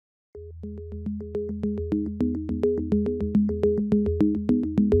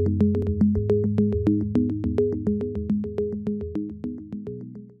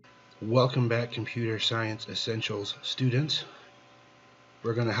Welcome back, Computer Science Essentials students.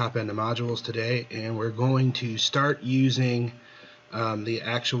 We're going to hop into modules today, and we're going to start using the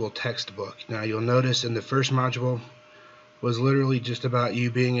actual textbook. Now you'll notice in the first module was literally just about you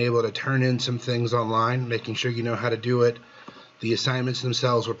being able to turn in some things online, making sure you know how to do it. The assignments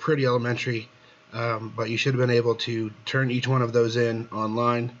themselves were pretty elementary, but you should have been able to turn each one of those in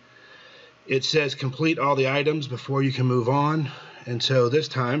online. It says complete all the items before you can move on, and so this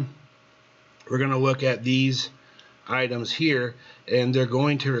time we're going to look at these items here, and they're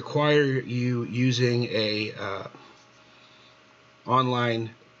going to require you using a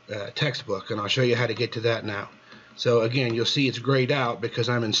online textbook, and I'll show you how to get to that now. So again, you'll see it's grayed out because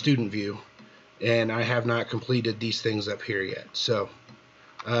I'm in student view and I have not completed these things up here yet. So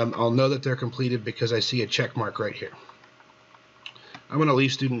I'll know that they're completed because I see a check mark right here. I'm going to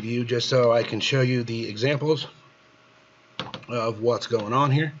leave student view just so I can show you the examples of what's going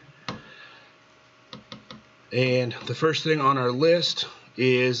on here. And the first thing on our list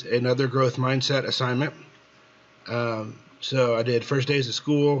is another growth mindset assignment. So I did first days of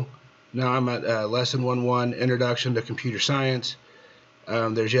school. Now I'm at lesson 1.1, Introduction to Computer Science.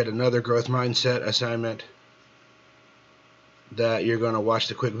 There's yet another growth mindset assignment that you're going to watch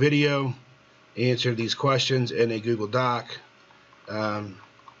the quick video, answer these questions in a Google Doc. Bada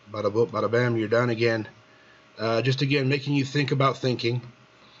boop, bada bam, you're done again. Just again, making you think about thinking.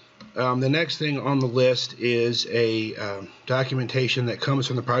 The next thing on the list is a documentation that comes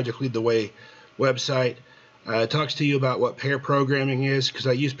from the Project Lead the Way website. It talks to you about what pair programming is, because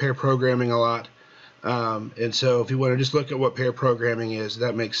I use pair programming a lot. And so if you want to just look at what pair programming is,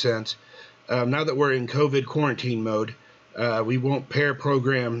 that makes sense. Now that we're in COVID quarantine mode, we won't pair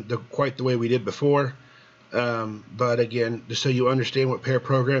program quite the way we did before. But again, just so you understand what pair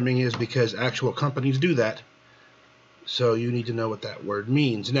programming is, because actual companies do that. So you need to know what that word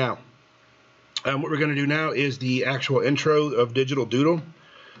means. Now, what we're going to do now is the actual intro of Digital Doodle.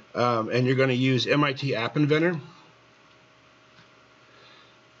 And you're going to use MIT App Inventor.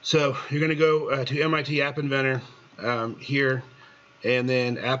 So you're going to go to MIT App Inventor here, and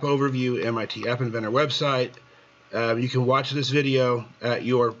then App Overview, MIT App Inventor website. You can watch this video at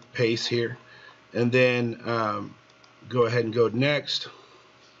your pace here, and then go ahead and go next.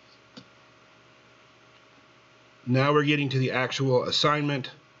 Now we're getting to the actual assignment,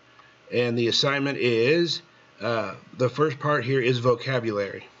 and the assignment is the first part here is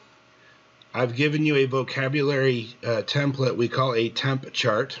vocabulary. I've given you a vocabulary template we call a temp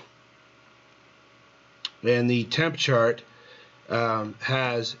chart, and the temp chart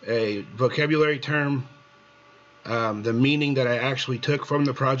has a vocabulary term, the meaning that I actually took from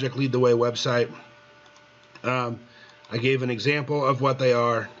the Project Lead the Way website. I gave an example of what they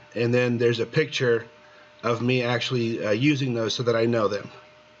are, and then there's a picture of me actually using those so that I know them.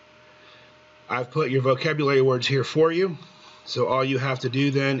 I've put your vocabulary words here for you. So all you have to do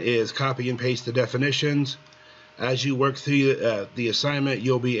then is copy and paste the definitions. As you work through the assignment,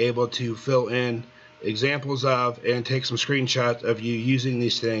 you'll be able to fill in examples of and take some screenshots of you using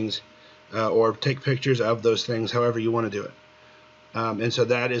these things, or take pictures of those things, however you want to do it. And so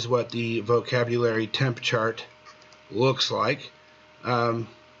that is what the vocabulary temp chart looks like.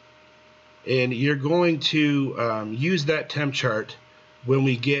 And you're going to use that temp chart when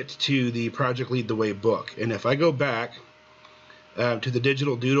we get to the Project Lead the Way book. And if I go back to the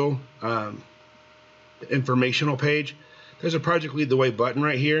Digital Doodle informational page, there's a Project Lead the Way button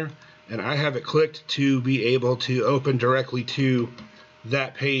right here, and I have it clicked to be able to open directly to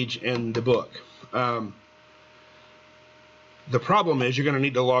that page in the book. The problem is you're going to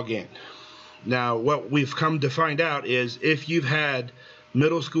need to log in. Now what we've come to find out is if you've had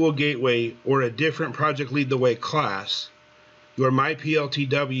Middle School Gateway or a different Project Lead the Way class, your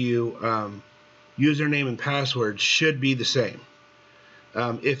MyPLTW username and password should be the same.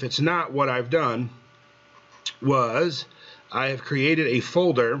 If it's not, what I've done was I have created a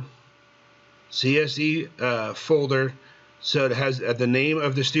folder, CSE folder, so it has the name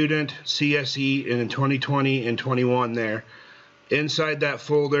of the student, CSE, and in 2020 and 21 there. Inside that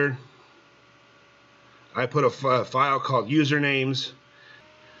folder, I put a file called usernames,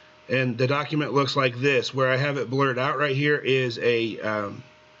 and the document looks like this. Where I have it blurred out right here is a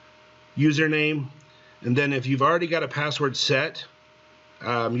username, and then if you've already got a password set,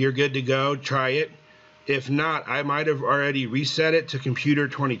 you're good to go. Try it. If not, I might have already reset it to computer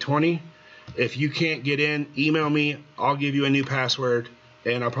 2020. If you can't get in, email me. I'll give you a new password,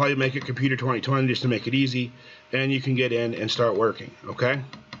 and I'll probably make it computer 2020 just to make it easy, and you can get in and start working. Okay?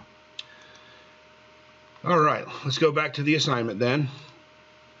 All right, let's go back to the assignment then.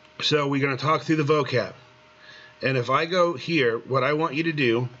 So we're going to talk through the vocab. And if I go here, what I want you to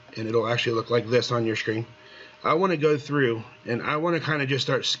do, and it'll actually look like this on your screen, I want to go through and I want to kind of just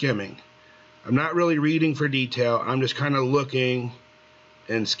start skimming. I'm not really reading for detail. I'm just kind of looking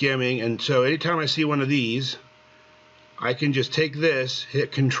and skimming. And so anytime I see one of these, I can just take this,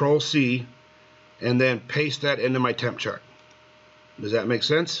 hit Control C, and then paste that into my temp chart. Does that make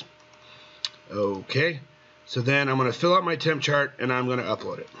sense? Okay. So then I'm going to fill out my temp chart and I'm going to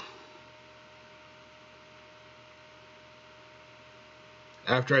upload it.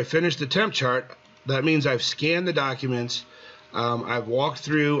 After I finish the temp chart, that means I've scanned the documents, I've walked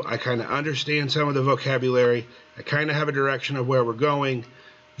through, I kind of understand some of the vocabulary, I kind of have a direction of where we're going.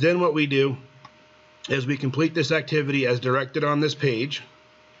 Then what we do is we complete this activity as directed on this page.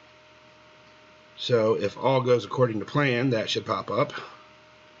 So if all goes according to plan, that should pop up.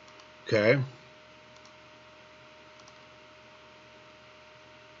 Okay.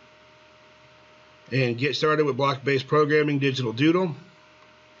 And get started with block-based programming, digital doodle.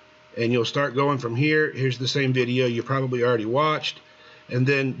 And you'll start going from here. Here's the same video you probably already watched. And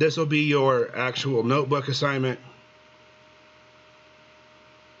then this will be your actual notebook assignment.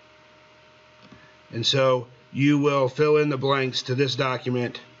 And so you will fill in the blanks to this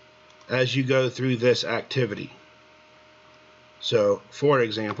document as you go through this activity. So, for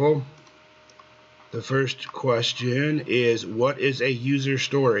example, the first question is, what is a user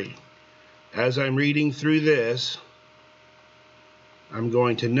story? As I'm reading through this, I'm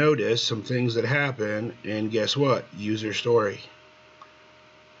going to notice some things that happen, and guess what? User story.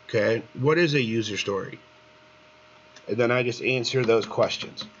 Okay, what is a user story? And then I just answer those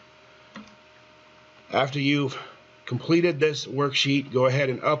questions. After you've completed this worksheet, go ahead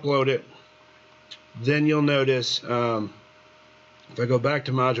and upload it. Then you'll notice, if I go back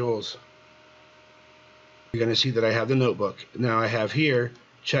to modules, you're going to see that I have the notebook. Now I have here,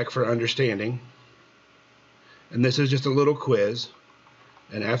 check for understanding. And this is just a little quiz.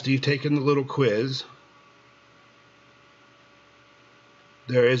 And after you've taken the little quiz,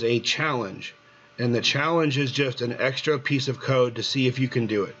 there is a challenge. And the challenge is just an extra piece of code to see if you can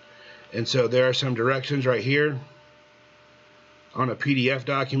do it. And so there are some directions right here on a PDF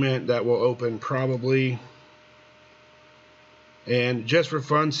document that will open probably. And just for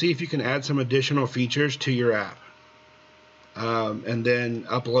fun, see if you can add some additional features to your app. And then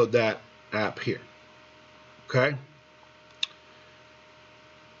upload that app here. Okay?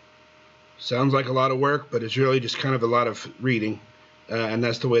 Sounds like a lot of work, but it's really just kind of a lot of reading. And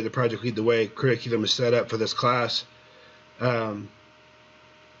that's the way the Project Lead the Way curriculum is set up for this class.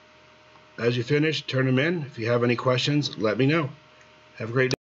 As you finish, turn them in. If you have any questions, let me know. Have a great day.